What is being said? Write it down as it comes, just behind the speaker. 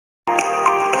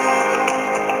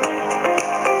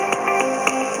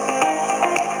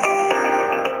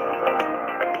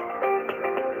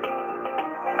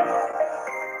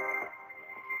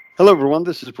Hello, everyone.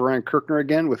 This is Brian Kirkner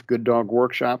again with Good Dog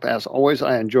Workshop. As always,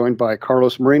 I am joined by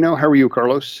Carlos Marino. How are you,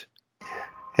 Carlos?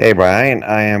 Hey Brian,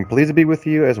 I am pleased to be with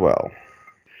you as well.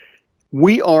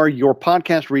 We are your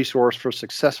podcast resource for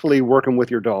successfully working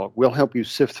with your dog. We'll help you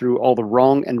sift through all the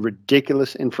wrong and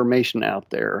ridiculous information out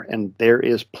there, and there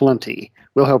is plenty.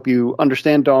 We'll help you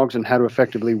understand dogs and how to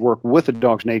effectively work with a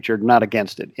dog's nature, not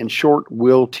against it. In short,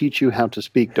 we'll teach you how to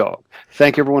speak dog.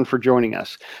 Thank everyone for joining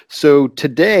us. So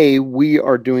today we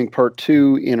are doing part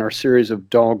two in our series of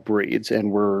dog breeds,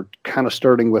 and we're kind of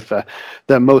starting with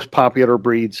the most popular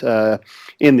breeds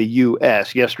in the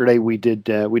U.S. Yesterday we did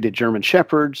German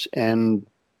Shepherds, and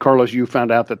Carlos, you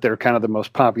found out that they're kind of the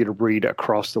most popular breed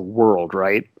across the world,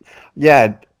 right?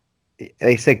 Yeah,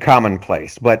 they say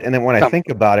commonplace, and then when I think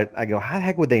about it, I go, how the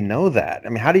heck would they know that? I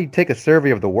mean, how do you take a survey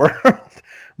of the world?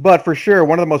 But for sure,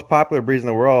 one of the most popular breeds in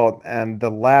the world, and the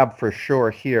lab for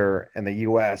sure here in the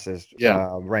U.S. is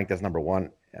ranked as number one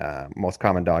most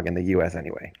common dog in the U.S.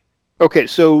 anyway. Okay,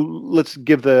 so let's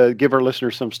give our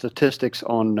listeners some statistics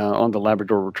on the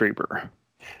Labrador Retriever.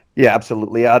 Yeah,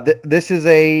 absolutely. This is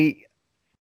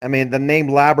I mean, the name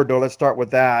Labrador. Let's start with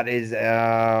that.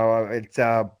 It's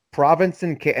a province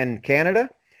in Canada.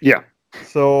 Yeah.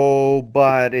 So,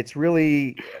 but it's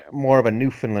really more of a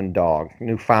Newfoundland,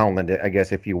 I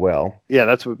guess, if you will. Yeah,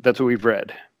 that's what we've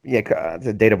read. Yeah,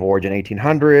 the date of origin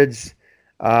 1800s.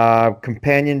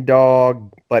 Companion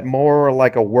dog, but more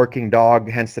like a working dog,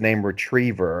 hence the name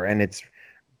Retriever. And its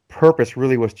purpose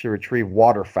really was to retrieve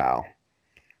waterfowl.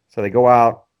 So they go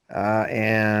out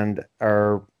and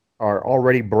are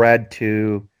already bred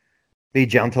to be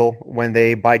gentle when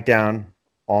they bite down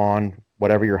on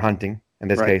whatever you're hunting. In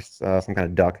this case, some kind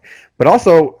of duck. But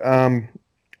also,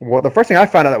 well, the first thing I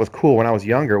found out that was cool when I was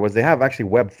younger was they have actually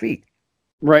webbed feet.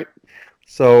 Right.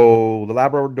 So the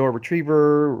Labrador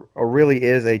Retriever really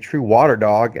is a true water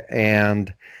dog,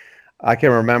 and I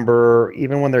can remember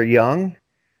even when they're young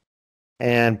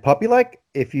and puppy-like,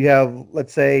 if you have,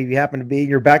 let's say, you happen to be in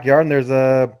your backyard and there's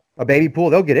a baby pool,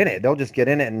 they'll get in it. They'll just get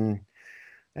in it and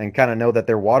kind of know that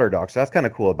they're water dogs. So that's kind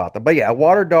of cool about them. But yeah, a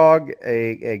water dog,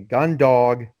 a gun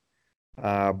dog,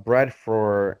 bred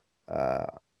for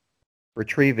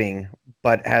retrieving,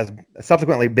 but has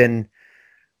subsequently been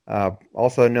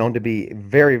also known to be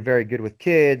very, very good with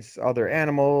kids, other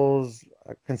animals,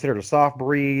 considered a soft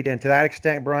breed. And to that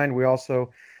extent, Brian, we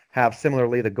also have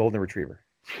similarly the Golden Retriever.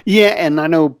 Yeah, and I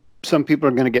know some people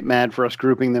are going to get mad for us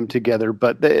grouping them together,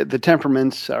 but the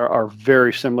temperaments are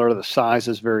very similar. The size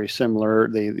is very similar.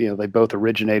 They both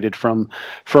originated from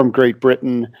Great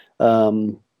Britain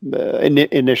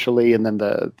initially, and then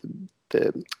the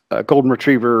Golden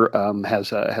Retriever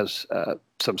has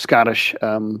some Scottish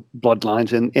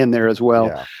bloodlines in there as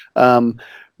well. Yeah.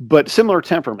 But similar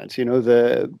temperaments.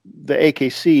 The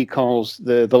AKC calls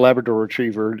the Labrador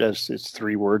Retriever, as it's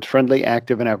three words: friendly,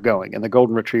 active, and outgoing. And the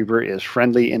Golden Retriever is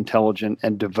friendly, intelligent,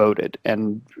 and devoted.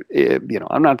 And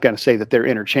I'm not going to say that they're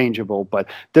interchangeable, but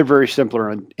they're very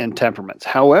similar in temperaments.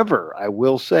 However, I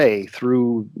will say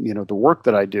through the work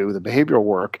that I do, the behavioral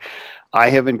work,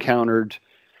 I have encountered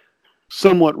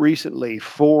somewhat recently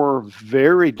 4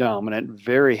 very dominant,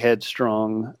 very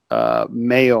headstrong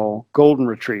male golden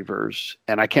retrievers,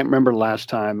 and I can't remember the last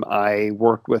time I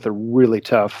worked with a really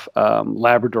tough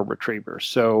Labrador retriever.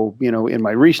 So in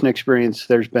my recent experience,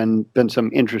 there's been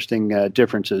some interesting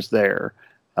differences there,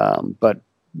 but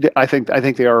I think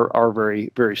they are very,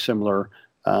 very similar.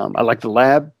 I like the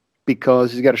Lab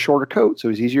because he's got a shorter coat, so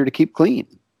he's easier to keep clean.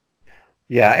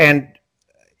 Yeah, and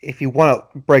if you want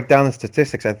to break down the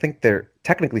statistics, I think they're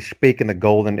technically speaking, the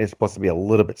Golden is supposed to be a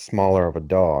little bit smaller of a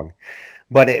dog,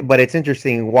 but it's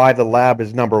interesting why the Lab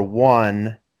is number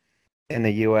one in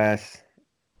the U.S.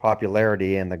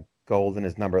 popularity and the Golden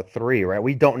is number 3. Right?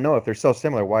 We don't know if they're so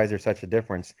similar. Why is there such a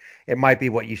difference? It might be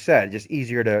what you said, just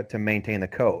easier to maintain the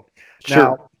coat.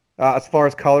 Sure. Now, as far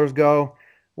as colors go,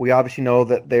 we obviously know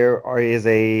that is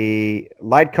a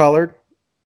light colored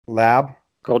Lab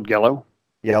called yellow.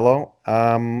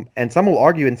 And some will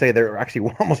argue and say they're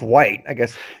actually almost white. I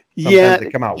guess sometimes they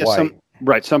come out white.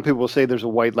 Right. Some people will say there's a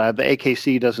white Lab. The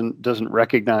AKC doesn't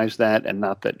recognize that, and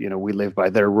not that we live by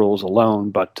their rules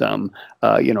alone. But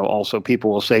also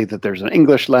people will say that there's an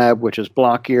English Lab, which is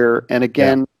blockier, and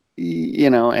again.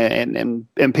 Yeah.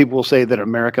 And people will say that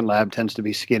American Lab tends to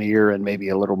be skinnier and maybe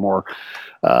a little more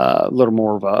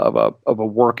of a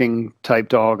working type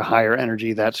dog, higher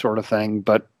energy, that sort of thing.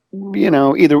 But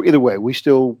either way,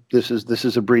 this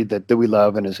is a breed that we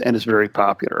love and is very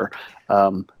popular.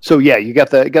 So yeah, you got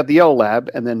the yellow Lab,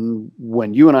 and then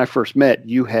when you and I first met,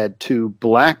 you had 2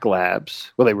 black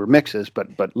Labs. Well, they were mixes, but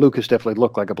Lucas definitely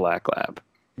looked like a black Lab.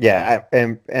 Yeah,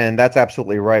 and that's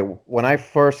absolutely right. When I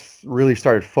first really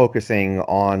started focusing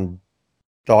on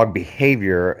dog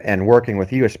behavior and working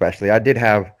with you especially, I did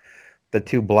have the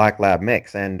two black lab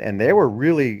mix, and they were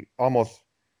really almost,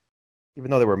 even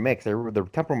though they were mixed, their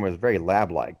temperament was very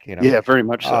lab like, you know. Yeah, very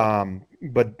much so.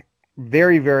 But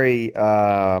very, very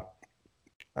uh,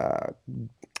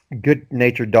 good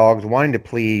natured dogs, wanting to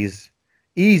please,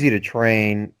 easy to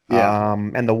train. Yeah.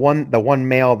 And the one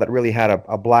male that really had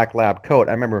a black lab coat,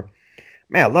 I remember,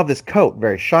 man, I love this coat,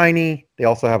 very shiny. They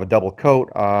also have a double coat.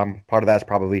 Part of that's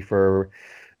probably for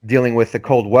dealing with the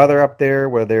cold weather up there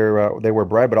where they were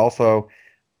bred, but also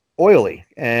oily,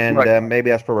 and Right. maybe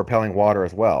that's for repelling water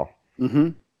as well. Mm-hmm.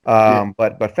 Yeah.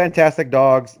 But fantastic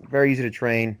dogs, very easy to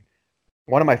train.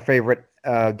 One of my favorite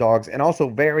dogs, and also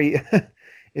very.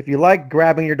 If you like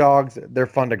grabbing your dogs, they're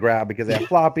fun to grab because they have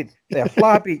floppy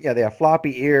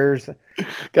ears. Seem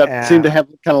Uh, to have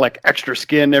kind of like extra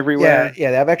skin yeah, everywhere.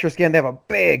 yeah, they have extra skin. They have a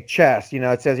big chest.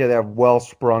 It says here they have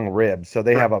well-sprung ribs, so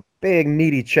they Right. have a big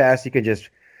meaty chest. You can just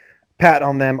pat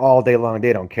on them all day long.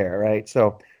 They don't care, right?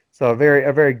 So a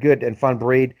very good and fun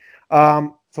breed.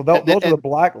 Those are the And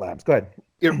black labs. Go ahead.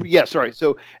 yeah, sorry.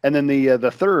 So, and then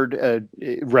the third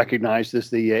recognized is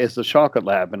the chocolate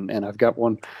lab, and I've got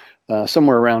one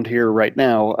somewhere around here right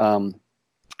now.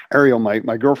 Ariel,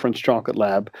 my girlfriend's chocolate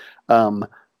lab. Um,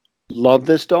 Love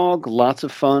this dog. Lots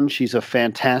of fun. She's a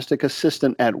fantastic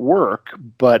assistant at work,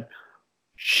 but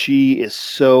she is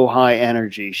so high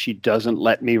energy. She doesn't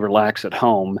let me relax at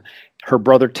home. Her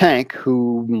brother Tank,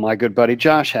 who my good buddy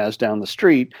Josh has down the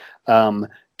street,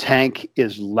 Tank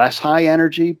is less high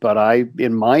energy, but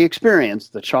in my experience,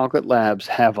 the chocolate labs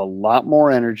have a lot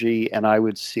more energy, and I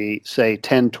would say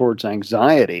tend towards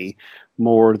anxiety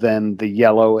more than the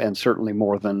yellow, and certainly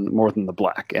more than the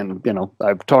black. And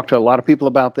I've talked to a lot of people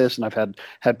about this, and I've had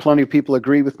plenty of people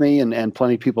agree with me, and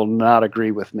plenty of people not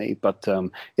agree with me. But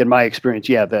in my experience,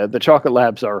 yeah, the chocolate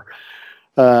labs are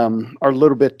a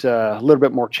little bit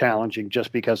more challenging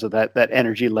just because of that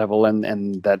energy level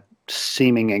and that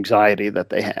seeming anxiety that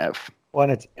they have. Well,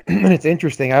 and it's and it's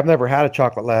interesting. I've never had a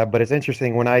chocolate lab, but it's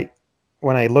interesting when I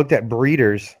looked at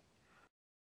breeders,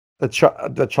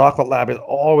 the chocolate lab is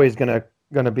always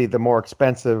gonna be the more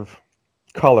expensive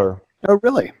color. Oh,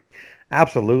 really?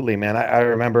 Absolutely, man. I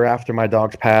remember after my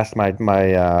dogs passed, my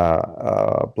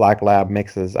black lab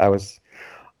mixes, I was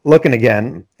looking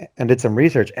again and did some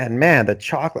research, and man, the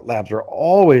chocolate labs are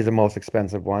always the most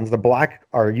expensive ones. The black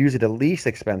are usually the least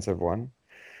expensive one,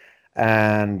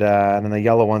 and then the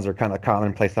yellow ones are kind of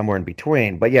commonplace somewhere in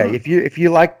between. But yeah, Hmm. if you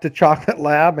like the chocolate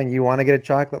lab and you want to get a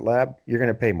chocolate lab, you're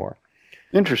gonna pay more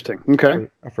Interesting. Okay.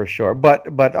 for sure.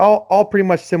 But all pretty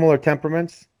much similar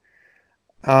temperaments.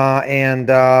 And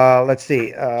let's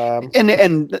see.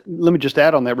 And let me just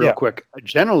add on that real Yeah. quick.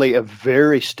 Generally, a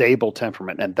very stable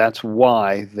temperament, and that's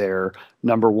why they're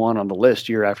number one on the list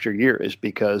year after year. Is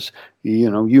because you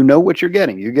know what you're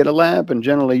getting. You get a lab, and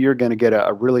generally you're going to get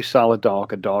a really solid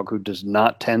dog, a dog who does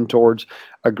not tend towards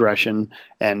aggression,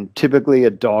 and typically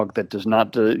a dog that does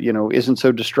not, isn't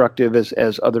so destructive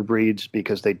as other breeds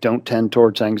because they don't tend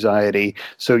towards anxiety.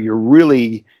 So you're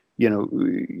really,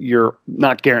 you're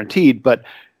not guaranteed, but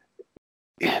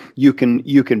you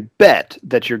can bet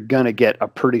that you're going to get a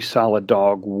pretty solid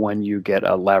dog when you get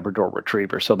a Labrador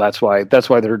Retriever. So that's why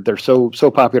they're so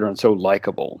popular and so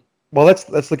likable. Well, let's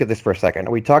look at this for a second.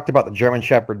 We talked about the German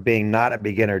Shepherd being not a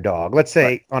beginner dog. Let's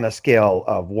Right. say on a scale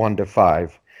of 1 to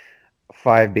 5,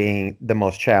 5 being the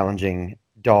most challenging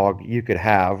dog you could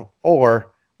have, or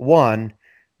 1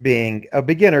 being a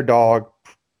beginner dog,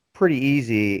 pretty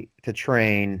easy to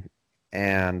train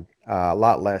and a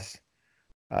lot less,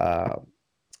 uh,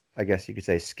 I guess you could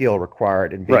say, skill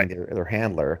required in being Right. their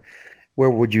handler. Where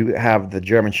would you have the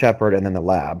German Shepherd and then the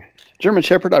Lab? German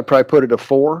Shepherd, I'd probably put it a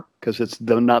 4 because it's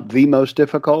not the most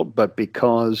difficult, but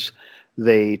because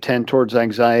they tend towards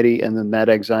anxiety, and then that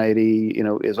anxiety,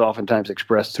 is oftentimes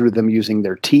expressed through them using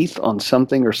their teeth on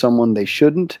something or someone they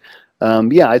shouldn't.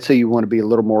 Yeah, I'd say you want to be a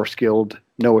little more skilled,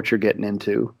 know what you're getting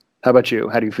into. How about you?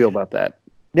 How do you feel about that?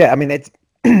 Yeah, I mean it's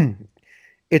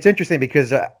it's interesting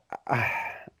because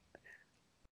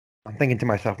I'm thinking to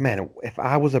myself, man, if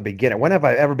I was a beginner, when have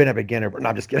I ever been a beginner? But no,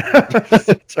 I'm just kidding.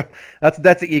 So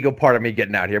that's the ego part of me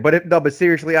getting out here. No, but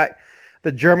seriously,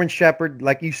 the German Shepherd,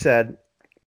 like you said,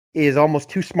 is almost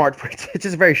too smart for it. It's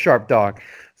just a very sharp dog.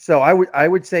 So I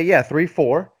would say, yeah, 3,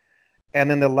 4, and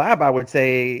then the Lab I would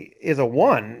say is a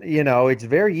 1. It's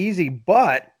very easy,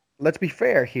 but let's be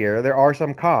fair here. There are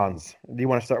some cons. Do you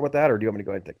want to start with that, or do you want me to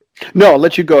go ahead and take it? No, I'll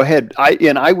let you go ahead.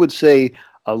 I would say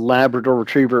A Labrador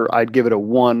Retriever, I'd give it a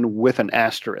 1 with an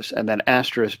asterisk, and then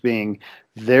asterisk being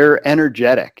they're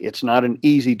energetic. It's not an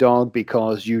easy dog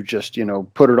because you just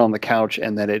put it on the couch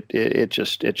and then it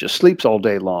just sleeps all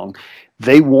day long.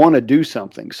 They want to do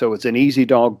something, so it's an easy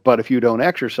dog. But if you don't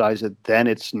exercise it, then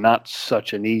it's not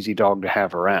such an easy dog to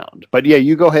have around. But yeah,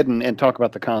 you go ahead and talk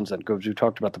about the cons then, because you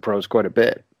talked about the pros quite a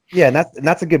bit. Yeah, and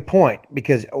that's a good point,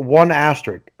 because one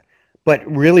asterisk, but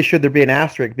really should there be an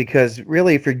asterisk? Because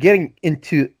really, if you're getting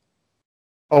into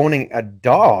owning a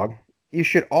dog, you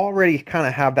should already kind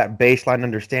of have that baseline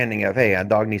understanding of, hey, a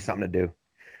dog needs something to do.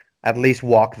 At least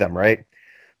walk them, right?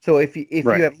 So if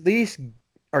Right. you at least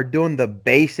are doing the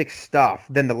basic stuff,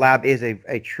 then the lab is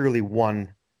a truly one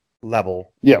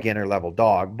level, Yeah. beginner level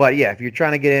dog. But yeah, if you're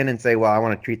trying to get in and say, well, I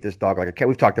want to treat this dog like a cat,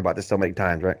 we've talked about this so many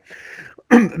times, right?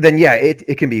 Then yeah,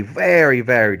 it can be very,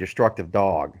 very destructive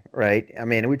dog, right? I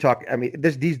mean,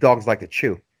 these dogs like to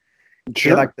chew.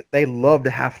 Sure. They love to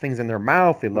have things in their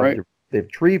mouth. They love Right. to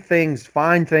retrieve things,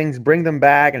 find things, bring them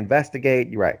back, investigate.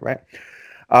 You're right, right.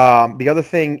 The other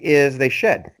thing is they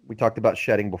shed. We talked about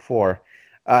shedding before.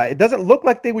 It doesn't look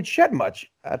like they would shed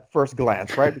much at first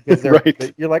glance, right? Because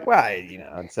Right. you're like, well,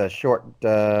 it's a short,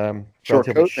 Short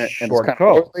relatively coat, and it's short kind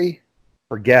coat. of oily.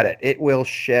 Forget it. It will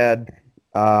shed.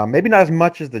 Maybe not as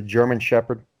much as the German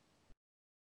Shepherd,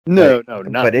 but No,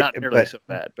 but not nearly so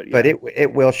bad. But yeah.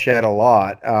 it will shed a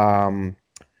lot.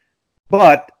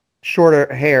 But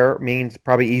shorter hair means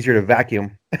probably easier to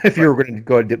vacuum if you were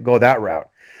going to go that route.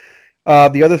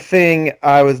 The other thing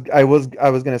I was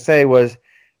going to say was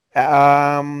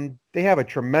they have a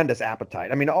tremendous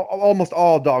appetite. I mean, almost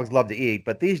all dogs love to eat,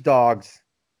 but these dogs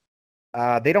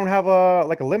they don't have a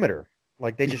limiter.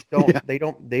 Like they just don't Yeah.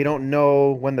 they don't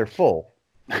know when they're full.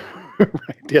 Right.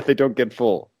 Yeah, they don't get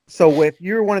full. So if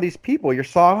you're one of these people, you're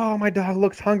saw, oh, my dog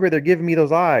looks hungry, they're giving me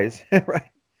those eyes, right?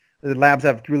 The labs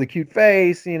have a really cute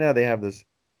face, they have this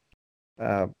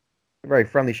uh, very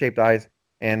friendly shaped eyes,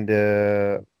 and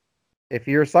if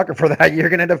you're a sucker for that, you're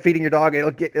gonna end up feeding your dog.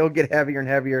 It'll get heavier and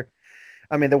heavier.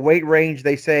 I mean, the weight range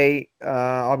they say,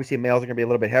 obviously males are gonna be a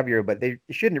little bit heavier, but they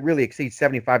shouldn't really exceed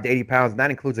 75 to 80 pounds, and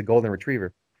that includes a golden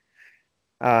retriever.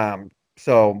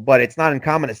 But it's not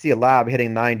uncommon to see a lab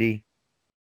hitting 90,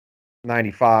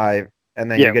 95, and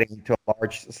then Yeah. you're getting into a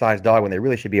large sized dog when they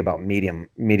really should be about medium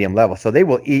level. So they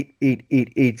will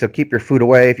eat. So keep your food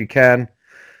away if you can.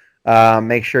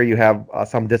 Make sure you have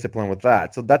some discipline with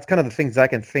that. So that's kind of the things I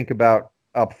can think about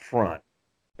up front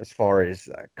as far as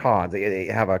cons. They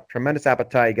have a tremendous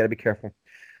appetite. You got to be careful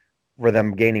for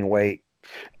them gaining weight.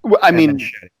 Well, I and then mean,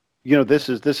 shedding. this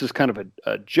is kind of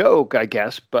a joke, I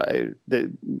guess, but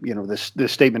this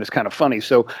statement is kind of funny.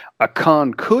 So a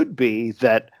con could be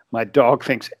that my dog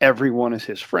thinks everyone is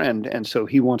his friend, and so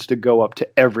he wants to go up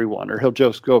to everyone, or he'll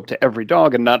just go up to every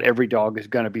dog, and not every dog is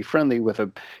going to be friendly with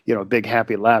a big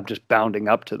happy lab just bounding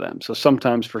up to them. So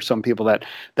sometimes for some people that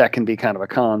can be kind of a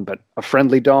con, but a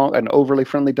friendly dog, an overly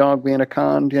friendly dog being a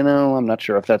con, I'm not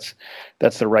sure if that's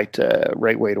the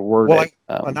right way to word it.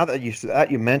 Well, now that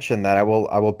you mentioned that, I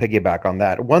will piggyback on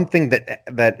that. One thing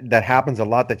that happens a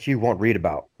lot that you won't read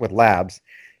about with labs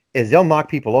is they'll knock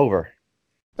people over.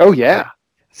 Oh yeah.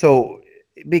 So,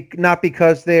 not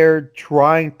because they're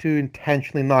trying to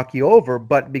intentionally knock you over,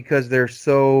 but because they're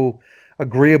so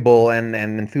agreeable and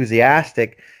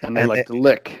enthusiastic, And they like to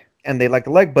lick. and they like the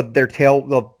leg, but their tail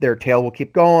will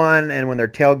keep going, and when their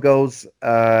tail goes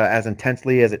as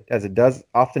intensely as it does,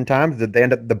 oftentimes they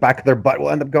end up the back of their butt will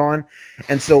end up going,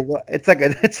 and so it's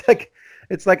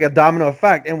like a domino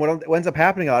effect. And what ends up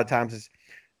happening a lot of times is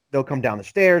they'll come down the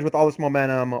stairs with all this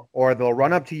momentum, or they'll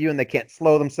run up to you and they can't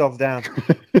slow themselves down.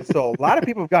 So a lot of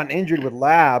people have gotten injured with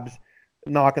labs,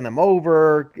 knocking them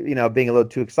over, being a little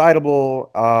too excitable.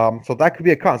 So that could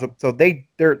be a con. So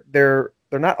they're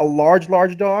not a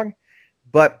large dog,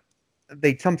 but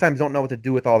they sometimes don't know what to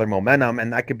do with all their momentum,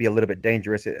 and that could be a little bit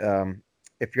dangerous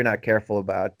if you're not careful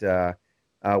about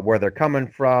where they're coming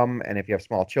from, and if you have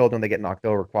small children, they get knocked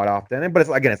over quite often. But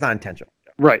it's not intentional.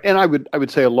 Right. And I would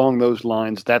say along those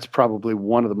lines, that's probably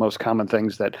one of the most common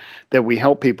things that we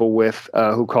help people with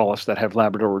who call us that have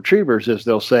Labrador retrievers is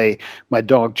they'll say, my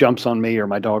dog jumps on me or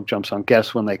my dog jumps on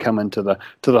guests when they come into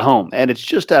the home. And it's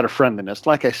just out of friendliness.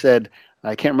 Like I said,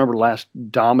 I can't remember the last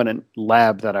dominant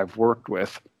lab that I've worked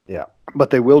with. Yeah. But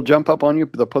they will jump up on you.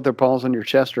 They'll put their paws on your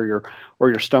chest or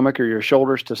your stomach or your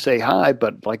shoulders to say hi.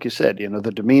 But like you said,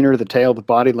 the demeanor, the tail, the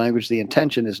body language, the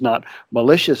intention is not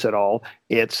malicious at all.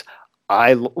 It's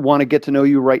I want to get to know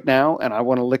you right now, and I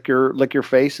want to lick your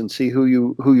face and see who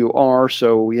you are.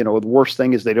 So the worst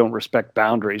thing is they don't respect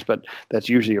boundaries, but that's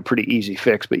usually a pretty easy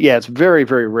fix. But yeah, it's very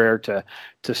very rare to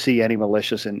see any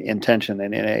malicious intention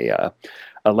in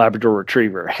a Labrador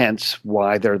Retriever. Hence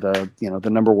why they're the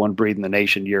number one breed in the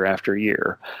nation year after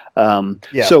year.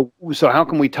 Yeah. So how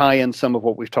can we tie in some of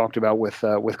what we've talked about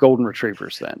with Golden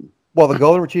Retrievers then? Well, the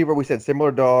Golden Retriever, we said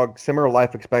similar dog, similar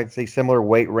life expectancy, similar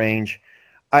weight range.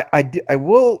 I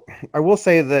will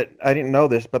say that I didn't know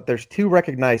this, but there's two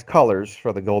recognized colors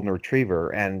for the Golden Retriever,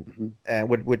 and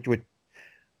Mm-hmm.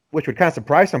 which would kind of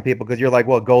surprise some people because you're like,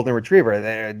 well, Golden Retriever,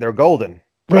 they're golden.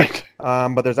 Right.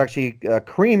 But there's actually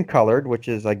cream colored, which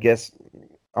is, I guess,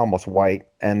 almost white,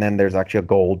 and then there's actually a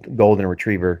Golden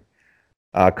Retriever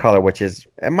color, which is,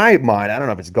 in my mind, I don't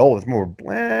know if it's gold. It's more,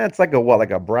 it's like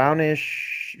like a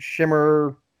brownish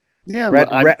shimmer, Yeah,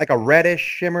 like a reddish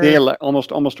shimmer. yeah, like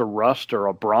almost a rust or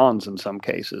a bronze in some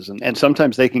cases, and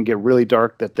sometimes they can get really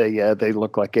dark that they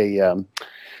look like an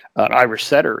Irish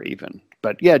setter even.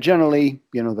 But yeah, generally,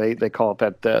 they call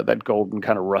it that golden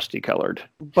kind of rusty colored.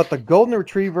 But the Golden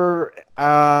Retriever,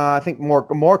 I think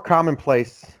more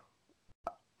commonplace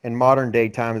in modern day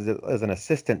times as an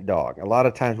assistant dog. A lot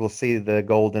of times we'll see the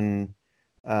Golden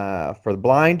for the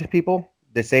blind people,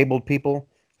 disabled people.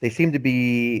 They seem to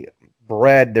be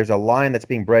bred. There's a line that's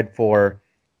being bred for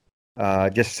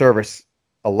just service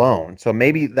alone. So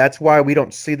maybe that's why we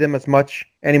don't see them as much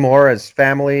anymore as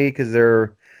family, because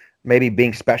they're maybe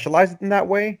being specialized in that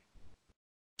way.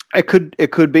 It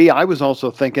could be. I was also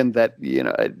thinking that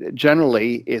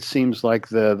generally it seems like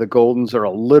the Goldens are a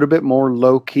little bit more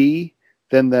low key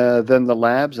than the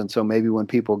Labs, and so maybe when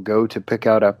people go to pick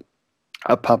out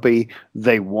a puppy,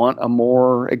 they want a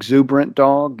more exuberant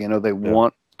dog. They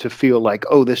want to feel like,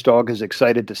 oh, this dog is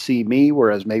excited to see me,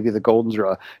 whereas maybe the Goldens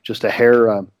are just a hair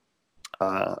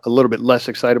a little bit less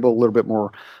excitable, a little bit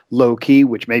more low key,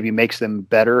 which maybe makes them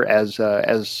better as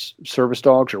service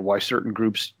dogs, or why certain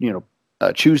groups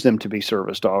choose them to be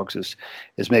service dogs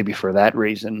is maybe for that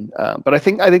reason. But I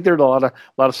think there are a lot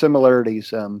of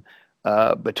similarities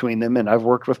between them, and I've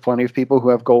worked with plenty of people who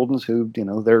have Goldens who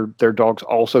their dogs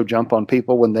also jump on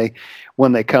people when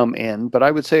they come in. But I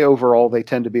would say overall they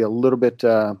tend to be a little bit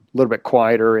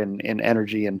quieter in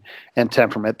energy and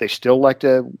temperament. They still like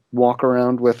to walk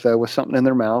around with something in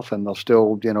their mouth, and they'll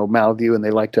still mouth you, and they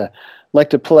like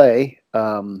to play.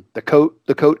 The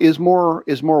coat is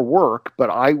more work,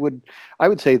 but I would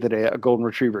say that a Golden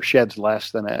Retriever sheds less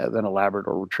than a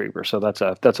Labrador Retriever, so that's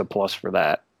a plus for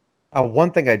that.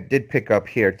 One thing I did pick up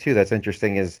here too that's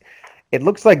interesting is it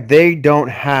looks like they don't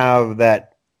have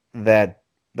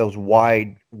those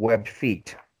wide webbed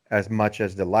feet as much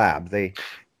as the Labs.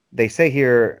 They say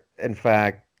here, in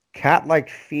fact, cat-like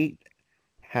feet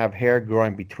have hair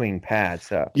growing between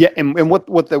pads. Yeah, and what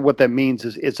that means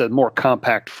is it's a more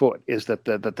compact foot. Is that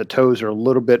the toes are a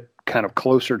little bit kind of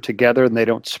closer together, and they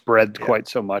don't spread quite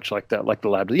so much like the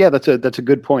Labs. Yeah, that's a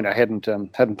good point. I hadn't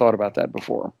thought about that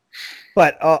before.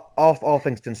 But all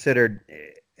things considered,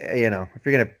 if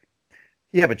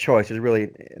you have a choice, there's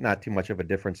really not too much of a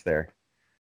difference there.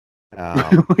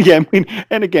 Yeah, I mean,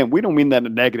 and again, we don't mean that in a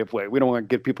negative way. We don't want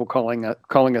to get people calling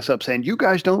us up saying you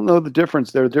guys don't know the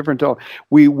difference. They're a different dog.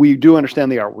 We do understand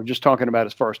the art. We're just talking about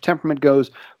as far as temperament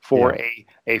goes for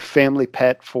a family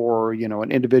pet, for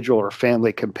an individual or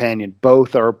family companion.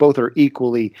 Both are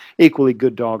equally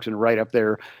good dogs and right up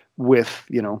there with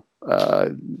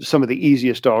some of the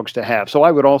easiest dogs to have. So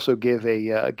I would also give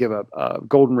a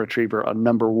Golden Retriever a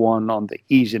number one on the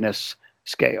easiness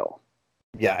scale.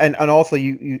 Yeah, and also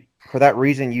you for that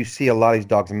reason you see a lot of these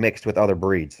dogs mixed with other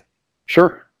breeds.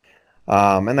 Sure.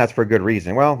 And that's for a good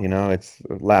reason. Well, it's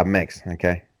lab mix,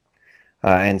 okay,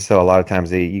 and so a lot of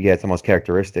times you get some of those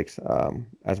characteristics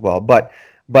as well. But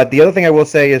the other thing I will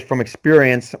say is from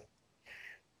experience,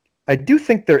 I do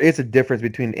think there is a difference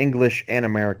between English and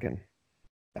American.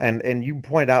 And you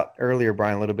pointed out earlier,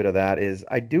 Brian, a little bit of that is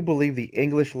I do believe the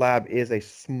English Lab is a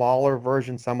smaller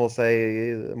version. Some will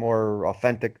say a more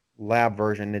authentic Lab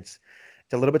version. It's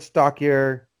a little bit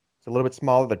stockier. It's a little bit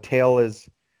smaller. The tail is,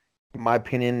 in my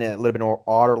opinion, a little bit more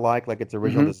otter-like its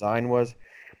original design was.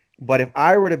 But if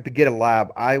I were to get a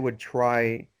Lab, I would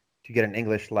try to get an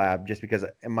English Lab just because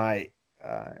my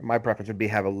preference would be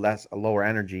have a lower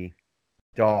energy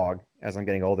dog as I'm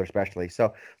getting older, especially.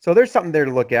 So there's something there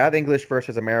to look at, English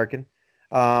versus American.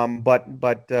 But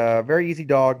very easy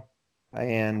dog,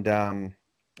 and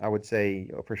I would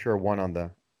say for sure one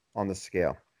on the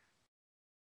scale.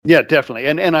 Yeah, definitely,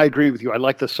 and I agree with you. I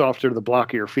like the softer, the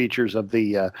blockier features of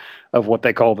what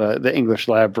they call the English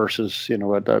lab versus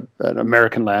an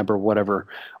American lab or whatever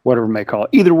we may call it.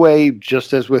 Either way,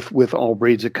 just as with all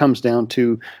breeds, it comes down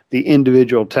to the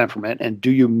individual temperament and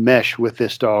do you mesh with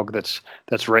this dog that's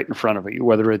right in front of you.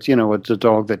 Whether it's a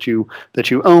dog that you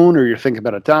own or you're thinking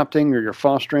about adopting or you're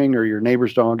fostering or your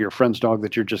neighbor's dog, your friend's dog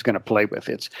that you're just going to play with.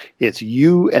 It's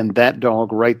you and that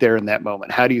dog right there in that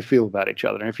moment. How do you feel about each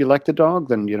other? And if you like the dog,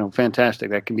 then fantastic.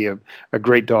 That can be a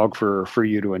great dog for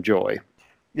you to enjoy.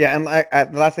 Yeah, and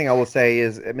the last thing I will say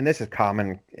is, I mean, this is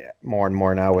common more and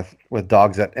more now with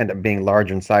dogs that end up being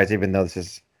larger in size, even though this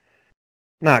is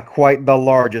not quite the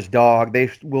largest dog. They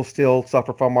will still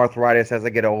suffer from arthritis as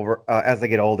they get older,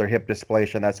 hip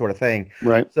dysplasia, that sort of thing.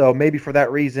 Right. So maybe for that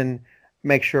reason,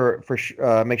 make sure,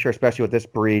 especially with this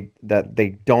breed, that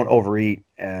they don't overeat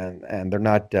and they're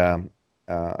not uh,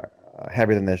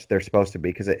 heavier than they're supposed to be,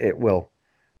 because it will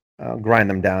grind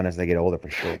them down as they get older,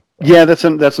 for sure. So. Yeah, that's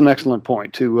an excellent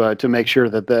point to make sure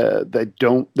that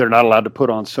they're not allowed to put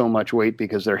on so much weight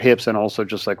because their hips, and also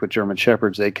just like with German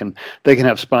shepherds, they can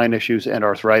have spine issues and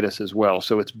arthritis as well.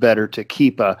 So it's better to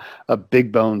keep a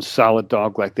big bone solid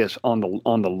dog like this on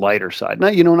the lighter side.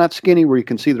 Not skinny where you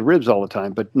can see the ribs all the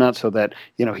time, but not so that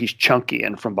he's chunky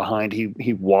and from behind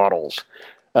he waddles.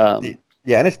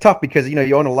 Yeah, and it's tough because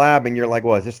you own a lab and you're like,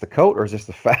 well, is this the coat or is this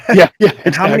the fat? Yeah, yeah. And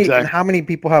Exactly. how many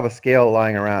people have a scale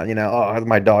lying around? Oh, is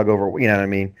my dog over? You know what I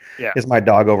mean? Yeah. Is my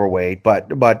dog overweight? But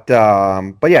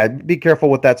yeah, be careful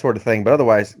with that sort of thing. But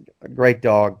otherwise, a great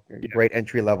dog, great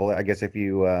entry level, I guess, if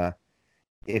you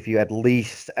at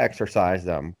least exercise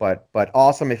them. But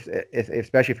awesome if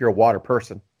especially if you're a water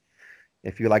person.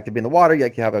 If you like to be in the water, you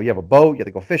have a boat, you have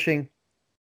to go fishing.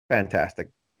 Fantastic.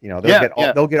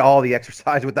 They'll get all the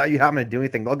exercise without you having to do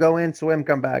anything. They'll go in, swim,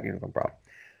 come back, no problem.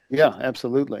 Yeah,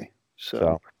 absolutely. So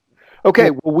Cool. okay,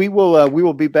 well we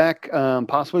will be back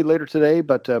possibly later today,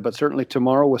 but certainly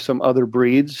tomorrow with some other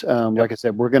breeds. Yep. Like I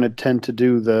said, we're going to tend to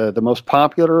do the most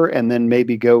popular, and then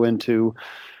maybe go into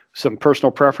some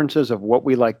personal preferences of what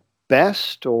we like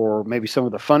best, or maybe some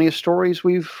of the funniest stories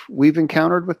we've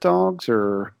encountered with dogs.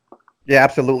 Or Yeah,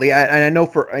 absolutely. I know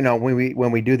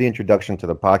when we do the introduction to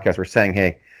the podcast, we're saying,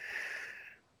 hey,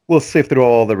 we'll sift through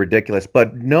all the ridiculous,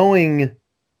 but knowing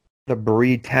the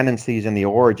breed tendencies and the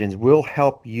origins will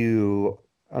help you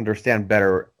understand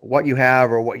better what you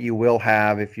have or what you will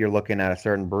have if you're looking at a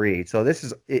certain breed. So this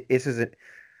is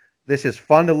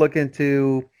fun to look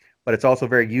into, but it's also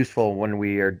very useful when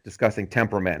we are discussing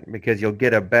temperament, because you'll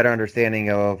get a better understanding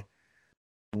of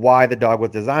why the dog was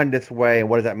designed this way and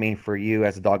what does that mean for you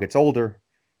as the dog gets older,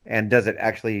 and is it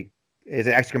actually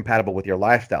compatible with your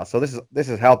lifestyle. So this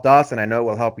has helped us, and I know it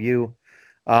will help you.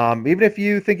 Even if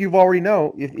you think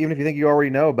even if you think you already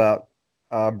know about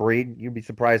breed, you'd be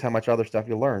surprised how much other stuff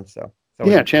you'll learn. So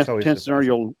yeah, it's always chances are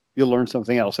just you'll learn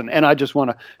something else. And I just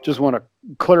want to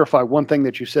clarify one thing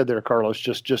that you said there, Carlos,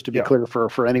 just to be yeah, clear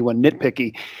for anyone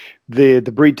nitpicky. The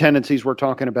breed tendencies we're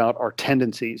talking about are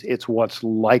tendencies. It's what's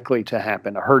likely to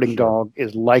happen. A herding sure. dog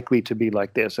is likely to be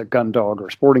like this. A gun dog or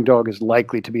sporting dog is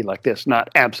likely to be like this. Not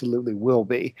absolutely will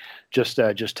be. Just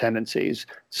tendencies.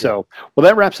 Yeah. So, well,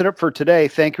 that wraps it up for today.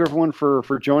 Thank you, everyone, for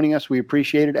joining us. We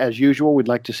appreciate it. As usual, we'd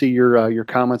like to see your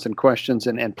comments and questions,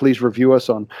 and please review us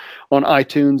on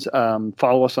iTunes.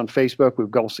 Follow us on Facebook. We've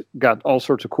got all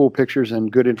sorts of cool pictures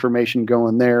and good information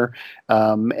going there.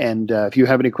 And if you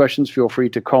have any questions, feel free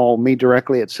to call me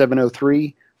directly at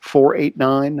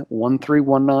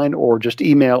 703-489-1319, or just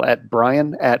email at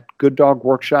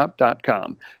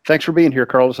brian@gooddogworkshop.com. Thanks for being here,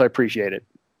 Carlos. I appreciate it.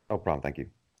 No problem. Thank you.